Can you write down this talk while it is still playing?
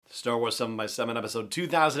Star Wars 7 by 7 episode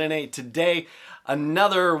 2008. Today,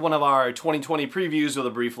 another one of our 2020 previews with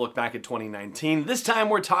a brief look back at 2019. This time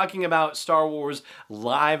we're talking about Star Wars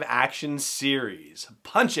live action series.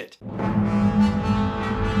 Punch it!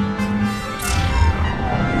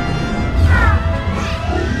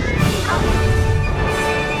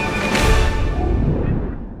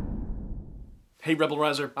 Hey Rebel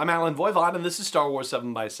Rouser, I'm Alan Voivod and this is Star Wars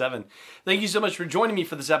 7 by 7. Thank you so much for joining me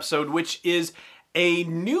for this episode, which is a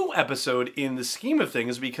new episode in the scheme of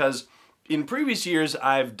things because in previous years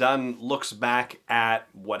I've done looks back at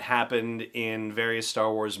what happened in various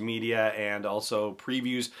Star Wars media and also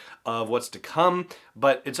previews of what's to come,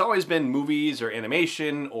 but it's always been movies or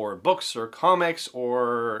animation or books or comics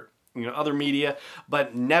or other media,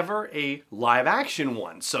 but never a live action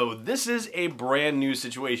one. So this is a brand new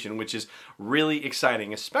situation, which is really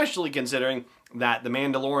exciting, especially considering that The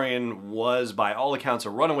Mandalorian was, by all accounts, a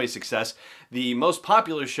runaway success, the most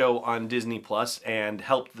popular show on Disney Plus, and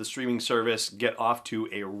helped the streaming service get off to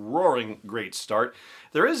a roaring great start.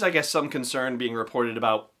 There is, I guess, some concern being reported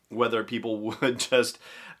about whether people would just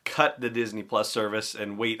cut the Disney Plus service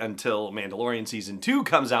and wait until Mandalorian Season 2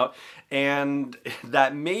 comes out, and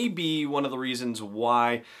that may be one of the reasons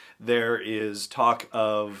why there is talk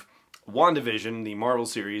of WandaVision, the Marvel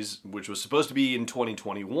series, which was supposed to be in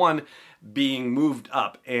 2021, being moved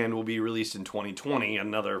up and will be released in 2020.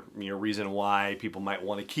 Another reason why people might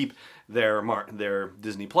want to keep their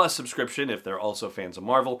Disney Plus subscription if they're also fans of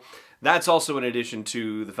Marvel. That's also in addition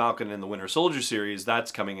to the Falcon and the Winter Soldier series.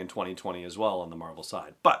 That's coming in 2020 as well on the Marvel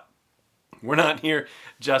side. But we're not here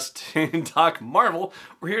just to talk Marvel.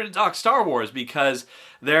 We're here to talk Star Wars because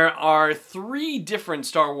there are 3 different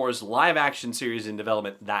Star Wars live-action series in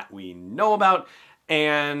development that we know about,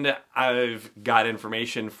 and I've got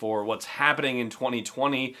information for what's happening in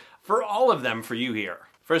 2020 for all of them for you here.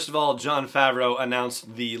 First of all, Jon Favreau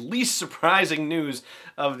announced the least surprising news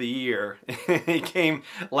of the year. It came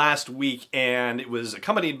last week, and it was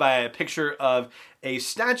accompanied by a picture of a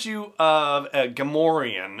statue of a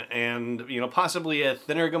Gamorrean, and possibly a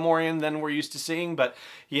thinner Gamorrean than we're used to seeing, but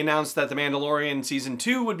he announced that The Mandalorian Season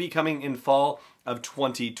 2 would be coming in fall of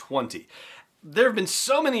 2020. There have been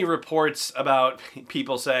so many reports about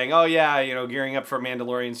people saying, oh yeah, gearing up for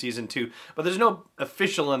Mandalorian Season 2, but there's no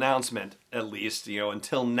official announcement, at least,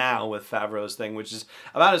 until now with Favreau's thing, which is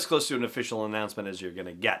about as close to an official announcement as you're going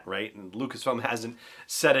to get, right? And Lucasfilm hasn't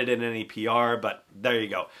said it in any PR, but there you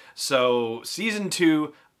go. So, Season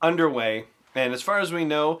 2 underway. And as far as we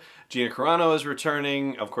know, Gina Carano is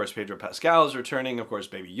returning, of course Pedro Pascal is returning, of course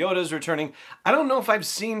Baby Yoda is returning. I don't know if I've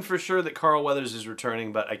seen for sure that Carl Weathers is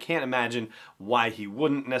returning, but I can't imagine why he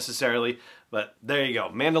wouldn't necessarily. But there you go,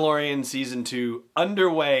 Mandalorian Season 2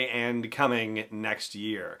 underway and coming next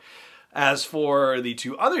year. As for the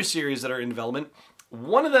 2 other series that are in development,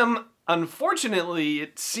 one of them, unfortunately,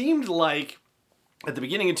 it seemed like at the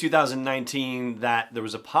beginning of 2019 that there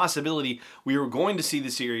was a possibility we were going to see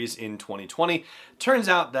the series in 2020. Turns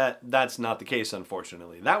out that that's not the case,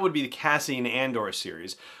 unfortunately. That would be the Cassian Andor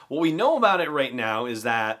series. What we know about it right now is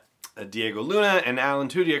that Diego Luna and Alan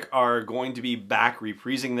Tudyk are going to be back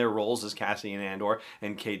reprising their roles as Cassian Andor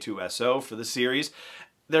and K2SO for the series.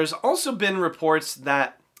 There's also been reports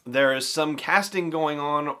that there is some casting going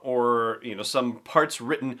on, or some parts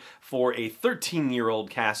written for a 13-year-old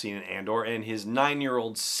Cassian Andor and his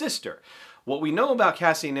 9-year-old sister. What we know about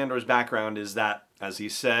Cassian Andor's background is that, as he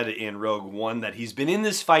said in Rogue One, that he's been in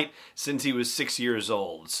this fight since he was 6 years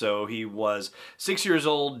old. So he was 6 years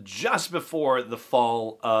old just before the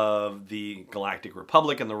fall of the Galactic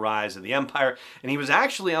Republic and the rise of the Empire, and he was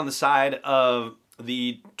actually on the side of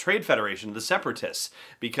the Trade Federation, the Separatists,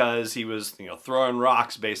 because he was, throwing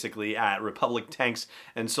rocks basically at Republic tanks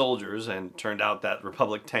and soldiers, and turned out that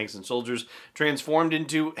Republic tanks and soldiers transformed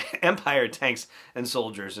into Empire tanks and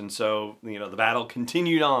soldiers, and so, the battle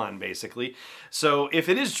continued on, basically. So if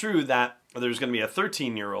it is true that there's going to be a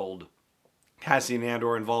 13-year-old Cassian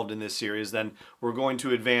Andor involved in this series, then we're going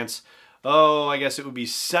to advance, I guess it would be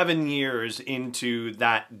 7 years into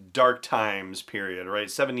that Dark Times period,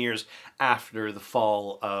 right? 7 years after the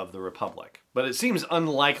fall of the Republic. But it seems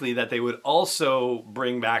unlikely that they would also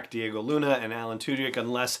bring back Diego Luna and Alan Tudyk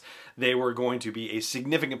unless they were going to be a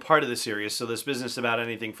significant part of the series. So this business about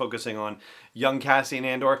anything focusing on young Cassian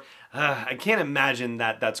Andor, I can't imagine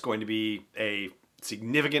that that's going to be a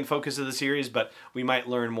significant focus of the series, but we might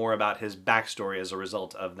learn more about his backstory as a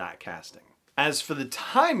result of that casting. As for the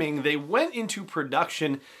timing, they went into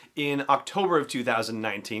production in October of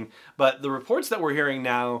 2019, but the reports that we're hearing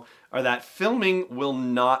now are that filming will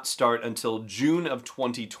not start until June of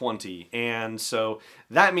 2020. And so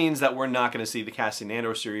that means that we're not going to see the Cassian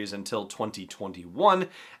Andor series until 2021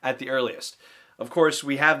 at the earliest. Of course,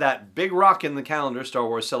 we have that big rock in the calendar, Star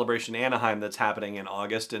Wars Celebration Anaheim, that's happening in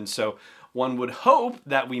August, and so one would hope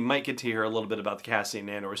that we might get to hear a little bit about the Cassian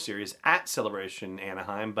Andor series at Celebration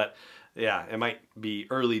Anaheim, but yeah, it might be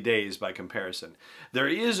early days by comparison. There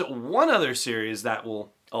is one other series that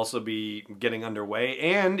will also be getting underway,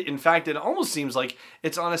 and in fact, it almost seems like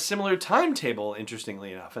it's on a similar timetable,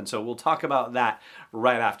 interestingly enough, and so we'll talk about that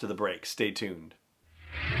right after the break. Stay tuned.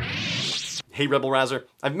 Hey Rebel Rouser,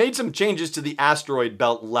 I've made some changes to the asteroid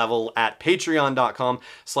belt level at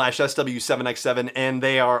patreon.com/SW7X7, and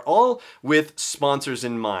they are all with sponsors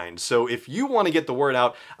in mind. So if you want to get the word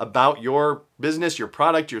out about your business, your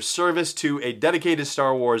product, your service to a dedicated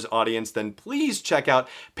Star Wars audience, then please check out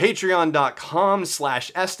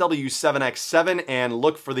patreon.com/SW7X7 and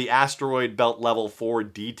look for the asteroid belt level for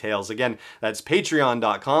details. Again, that's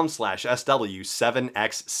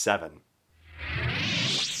patreon.com/SW7X7.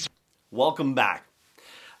 Welcome back.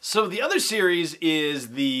 So the other series is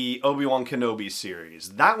the Obi-Wan Kenobi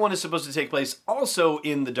series. That one is supposed to take place also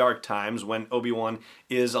in the Dark Times when Obi-Wan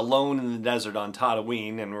is alone in the desert on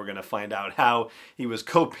Tatooine, and we're going to find out how he was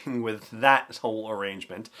coping with that whole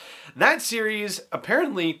arrangement. That series,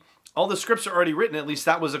 apparently, all the scripts are already written, at least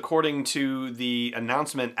that was according to the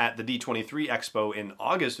announcement at the D23 Expo in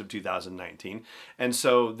August of 2019. And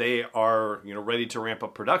so they are, ready to ramp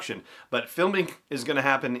up production. But filming is going to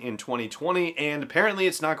happen in 2020, and apparently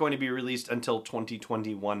it's not going to be released until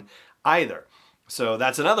 2021 either. So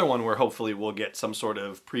that's another one where hopefully we'll get some sort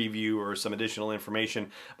of preview or some additional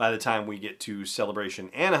information by the time we get to Celebration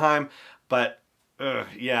Anaheim. But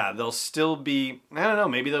yeah, they'll still be, I don't know,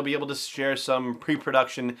 maybe they'll be able to share some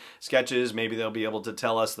pre-production sketches. Maybe they'll be able to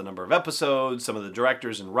tell us the number of episodes, some of the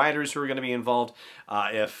directors and writers who are going to be involved.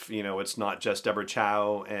 If, it's not just Deborah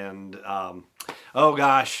Chow and, oh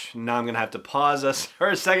gosh, now I'm going to have to pause us for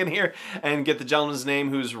a second here and get the gentleman's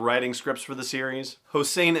name who's writing scripts for the series.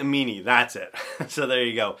 Hossein Amini, that's it. So there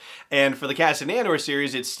you go. And for the Cassian Andor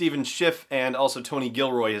series, it's Stephen Schiff, and also Tony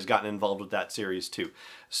Gilroy has gotten involved with that series too.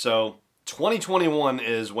 So 2021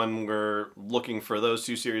 is when we're looking for those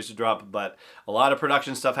two series to drop, but a lot of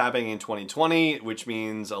production stuff happening in 2020, which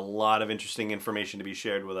means a lot of interesting information to be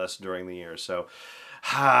shared with us during the year. So,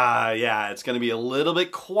 yeah, it's going to be a little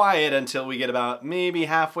bit quiet until we get about maybe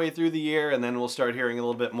halfway through the year, and then we'll start hearing a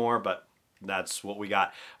little bit more, but that's what we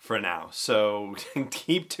got for now. So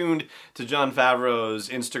keep tuned to Jon Favreau's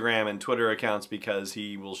Instagram and Twitter accounts because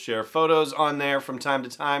he will share photos on there from time to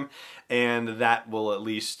time, and that will at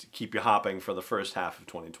least keep you hopping for the first half of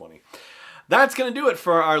 2020. That's going to do it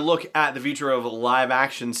for our look at the future of live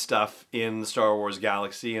action stuff in the Star Wars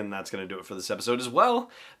galaxy, and that's going to do it for this episode as well.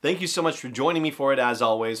 Thank you so much for joining me for it, as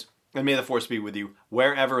always, and may the Force be with you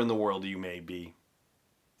wherever in the world you may be.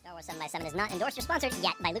 Star Wars 7x7 is not endorsed or sponsored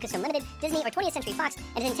yet by Lucasfilm Limited, Disney, or 20th Century Fox,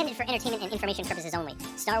 and is intended for entertainment and information purposes only.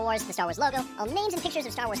 Star Wars, the Star Wars logo, all names and pictures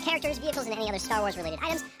of Star Wars characters, vehicles, and any other Star Wars-related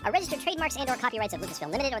items are registered trademarks and/or copyrights of Lucasfilm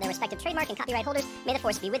Limited or their respective trademark and copyright holders. May the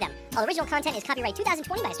Force be with them. All original content is copyright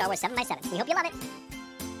 2020 by Star Wars 7x7. We hope you love it.